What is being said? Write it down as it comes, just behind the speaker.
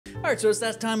All right, so it's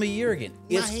that time of year again.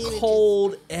 It's head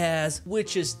cold as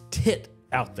witch's tit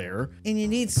out there, and you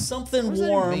need something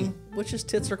warm. Witch's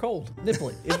tits are cold,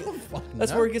 nipply.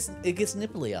 That's where it gets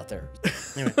nipply out there.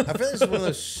 Anyway, I feel like this is one of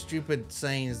those stupid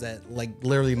sayings that like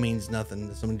literally means nothing.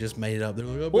 That someone just made it up. They're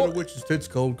like, "I bet a witch's tits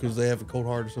cold because they have a cold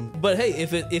heart or something." But hey,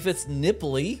 if it's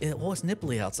nipply, it's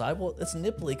nipply outside. Well, it's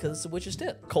nipply because it's a witch's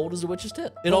tit. Cold as a witch's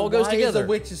tit. It all goes together. Why is a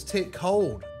witch's tit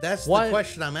cold? That's the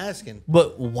question I'm asking.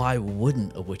 But why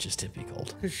wouldn't a witch's tit be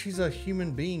cold? Because she's a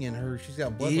human being in her. She's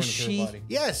got blood running through her body.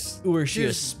 Yes. Or is she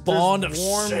a spawn of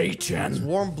Satan? There's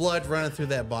warm blood running through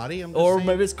that body. Or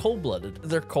maybe it's cold-blooded.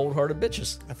 They're cold-hearted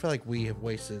bitches. I feel like we have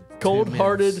wasted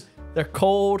cold-hearted. They're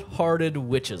cold-hearted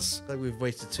witches. I feel like we've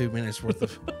wasted 2 minutes worth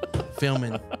of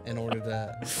filming in order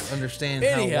to understand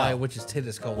why a witch's tit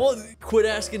is cold. Well, quit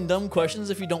asking dumb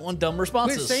questions if you don't want dumb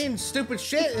responses. Quit saying stupid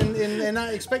shit and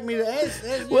not expect me to ask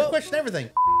you to question everything.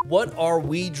 What are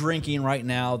we drinking right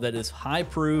now that is high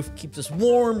proof, keeps us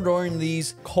warm during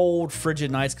these cold, frigid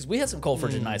nights? Because we had some cold,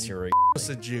 frigid nights here. It's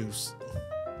a juice.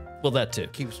 Well, that too.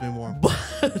 Keeps me warm. But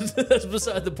that's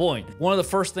beside the point. One of the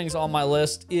first things on my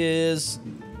list is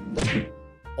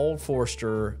Old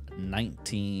Forester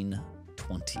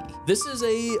 1920. This is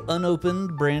a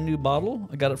unopened brand new bottle.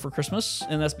 I got it for Christmas,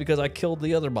 and that's because I killed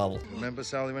the other bottle. Remember,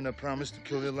 Sally, when I promised to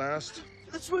kill you last?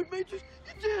 That's right, Major. You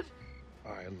did.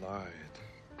 I lied.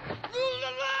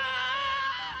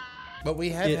 But we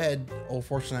have had Old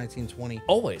Forester 1920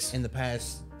 always in the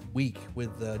past week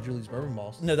with Julie's bourbon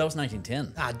balls. No, that was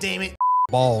 1910. Ah, damn it.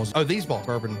 Balls. Oh, these balls.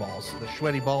 Bourbon balls. The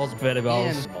sweaty balls. Sweaty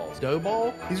balls. Dough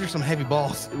ball. These are some heavy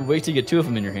balls. Wait till you get 2 of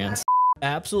them in your hands.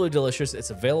 Absolutely delicious.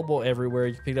 It's available everywhere.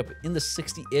 You can pick it up in the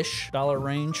 $60-ish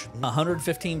range.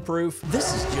 115 proof.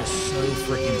 This is just so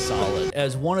freaking solid.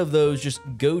 As one of those just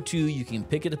go-to, you can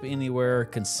pick it up anywhere.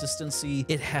 Consistency,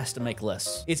 it has to make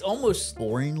less. It's almost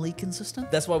boringly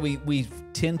consistent. That's why we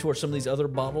tend towards some of these other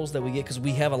bottles that we get, because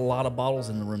we have a lot of bottles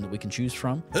in the room that we can choose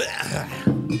from.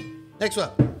 Next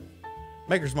up,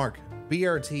 Maker's Mark,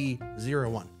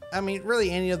 BRT-01. I mean,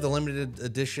 really any of the limited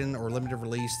edition or limited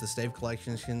release, the Stave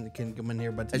collections can come in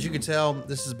here. But as you can tell,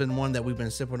 this has been one that we've been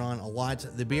sipping on a lot.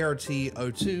 The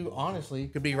BRT-02, honestly,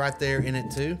 could be right there in it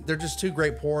too. They're just 2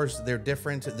 great pours. They're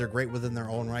different. They're great within their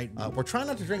own right. We're trying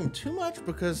not to drink them too much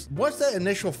because once that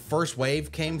initial first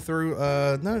wave came through,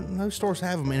 no stores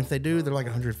have them. And if they do, they're like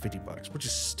 $150, which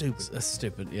is stupid. That's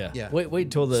stupid, yeah. Yeah.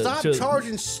 Wait till the... Stop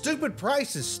charging stupid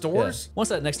prices, stores. Yeah. Once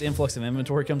that next influx of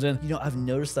inventory comes in, you know, I've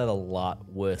noticed that a lot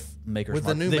with Maker's Mark.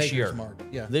 The new this Maker's year. Mark,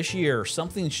 yeah. This year,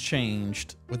 something's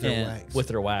changed with their wax. With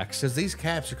their wax. Because these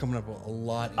caps are coming up a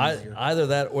lot easier. Either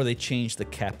that or they changed the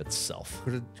cap itself.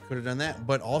 Could have done that,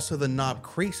 but also the Knob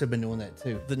Creeks have been doing that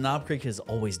too. The Knob Creek has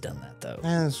always done that though.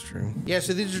 That's true. Yeah,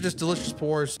 so these are just delicious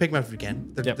pours. Pick them up if you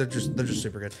can. They're just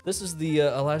super good. This is the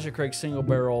Elijah Craig single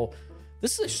barrel.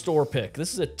 This is a store pick.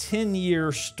 This is a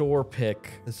 10-year store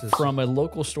pick from a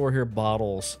local store here,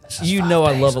 Bottles. You know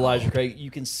I love Elijah Craig.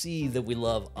 You can see that we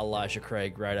love Elijah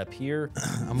Craig right up here.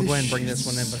 I'm going to go ahead and bring this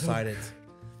one in beside it.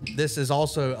 This is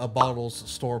also a Bottles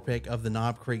store pick of the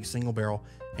Knob Creek single barrel,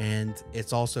 and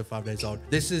it's also 5 days old.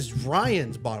 This is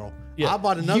Ryan's bottle. Yeah. I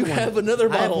bought another one. You have another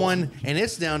bottle. I have one, and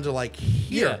it's down to like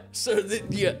here.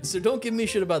 Yeah. So don't give me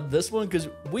shit about this one because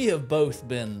we have both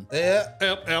been. Yep.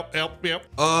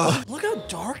 Look how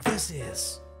dark this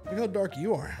is. Look how dark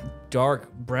you are.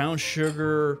 Dark brown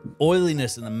sugar,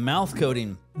 oiliness in the mouth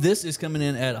coating. This is coming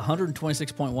in at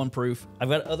 126.1 proof. I've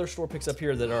got other store picks up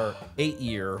here that are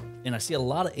 8-year, and I see a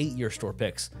lot of 8-year store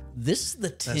picks. This is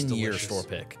the 10-year store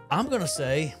pick. I'm gonna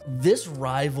say this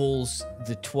rivals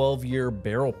the 12-year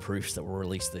barrel proofs that were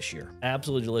released this year.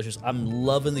 Absolutely delicious. I'm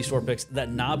loving these store picks.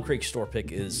 That Knob Creek store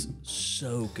pick is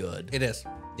so good. It is.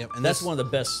 Yep. And that's one of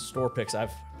the best store picks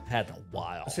I've had in a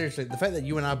while. Seriously, the fact that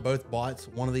you and I both bought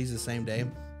one of these the same day,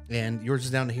 and yours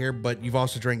is down to here, but you've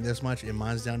also drank this much, and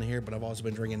mine's down to here, but I've also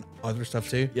been drinking other stuff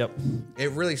too. Yep.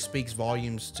 It really speaks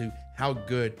volumes to how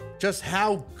good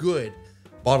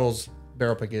Bottles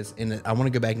barrel pick is, and I want to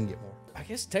go back and get more. I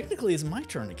guess technically it's my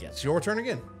turn again. It's your turn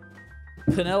again.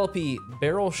 Penelope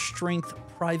Barrel Strength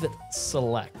Private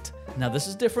Select. Now this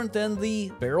is different than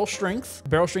the Barrel Strength.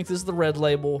 Barrel Strength is the red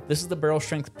label. This is the Barrel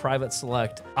Strength Private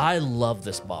Select. I love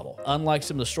this bottle. Unlike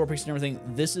some of the store picks and everything,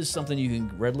 this is something you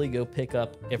can readily go pick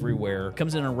up everywhere.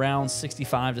 Comes in around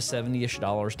 $65 to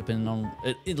 $70-ish, depending on,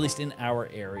 at least in our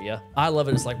area. I love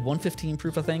it. It's like 115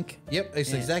 proof, I think. Yep,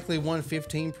 it's exactly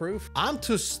 115 proof. I'm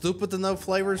too stupid to know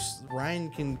flavors. Ryan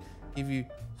can give you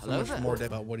so much more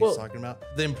about what he's talking about.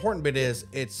 The important bit is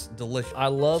it's delicious. I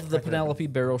love the Penelope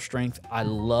Barrel Strength. I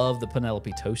love the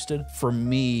Penelope Toasted. For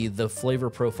me, the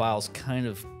flavor profiles kind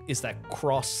of, is that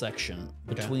cross section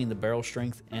between the barrel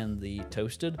strength and the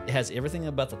toasted. It has everything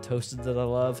about the toasted that I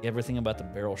love, everything about the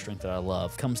barrel strength that I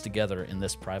love comes together in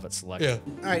this private selection.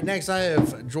 All right, next I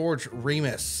have George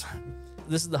Remus.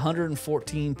 This is the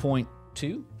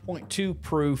 114.2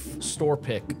 proof store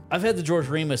pick. I've had the George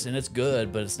Remus and it's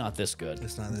good, but it's not this good.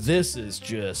 It's not this This is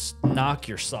just knock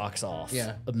your socks off.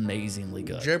 Yeah. Amazingly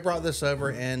good. Joe brought this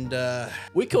over, and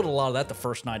We killed a lot of that the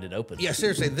first night it opened. yeah,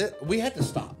 seriously, we had to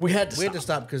stop. We had to We had to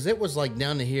stop because it was like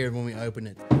down to here when we opened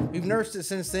it. We've nursed it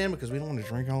since then because we don't want to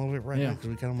drink all of it right now because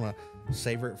we kind of want to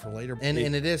savor it for later. And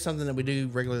it is something that we do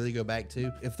regularly go back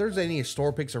to. If there's any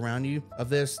store picks around you of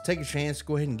this, take a chance.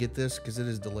 Go ahead and get this because it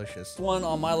is delicious. One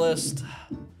on my list.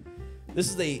 This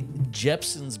is a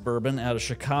Jepson's bourbon out of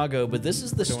Chicago, but this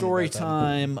is the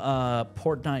Storytime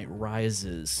Port Night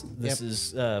Rises. This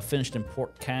is finished in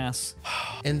Port Cask.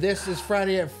 And this is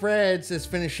Friday at Fred's. It's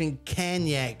finishing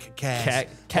Cognac cask.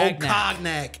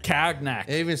 Cognac. Cognac.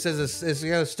 It even says it's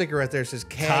got a sticker right there. It says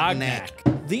Cognac.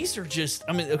 These are just,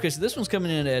 I mean, okay, so this one's coming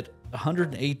in at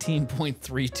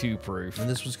 118.32 proof. And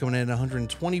this was coming in at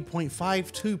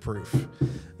 120.52 proof.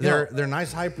 They're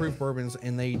nice high proof bourbons,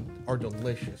 and they are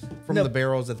delicious. From the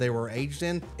barrels that they were aged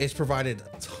in, it's provided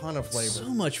a ton of flavor. So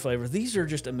much flavor. These are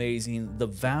just amazing. The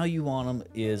value on them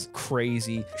is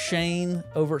crazy. Shane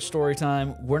over at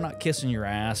Storytime, we're not kissing your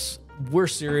ass. We're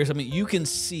serious. I mean, you can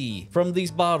see from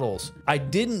these bottles, I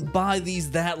didn't buy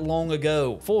these that long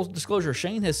ago. Full disclosure,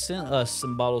 Shane has sent us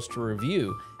some bottles to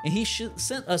review, and he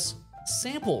sent us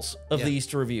samples of these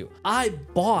to review. I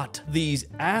bought these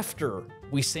after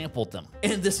we sampled them,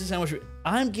 and this is how much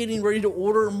I'm getting ready to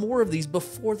order more of these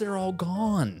before they're all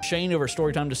gone. Shane over at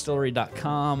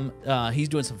StorytimeDistillery.com, he's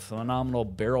doing some phenomenal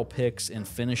barrel picks and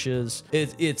finishes.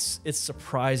 It's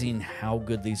surprising how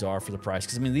good these are for the price,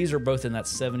 because I mean, these are both in that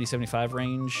 70-75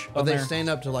 range. But they stand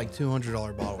up to like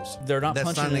 $200 bottles. They're not That's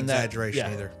punching not an in that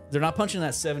exaggeration either. They're not punching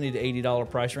that $70 to $80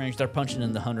 price range. They're punching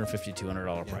in the $150 to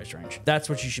 $200 price range. That's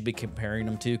what you should be comparing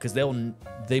them to, because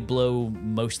they blow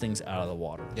most things out of the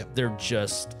water. They're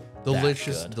just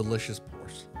delicious, that good. delicious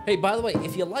pours. Hey, by the way,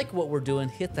 if you like what we're doing,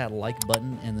 hit that like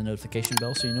button and the notification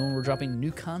bell so you know when we're dropping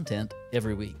new content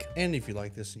every week. And if you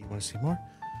like this and you want to see more,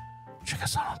 check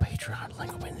us out on Patreon.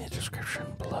 Link will be in the description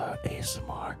below.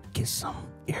 ASMR. Get some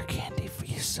ear candy for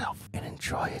yourself and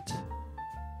enjoy it.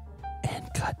 And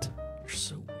cut. You're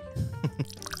so weird.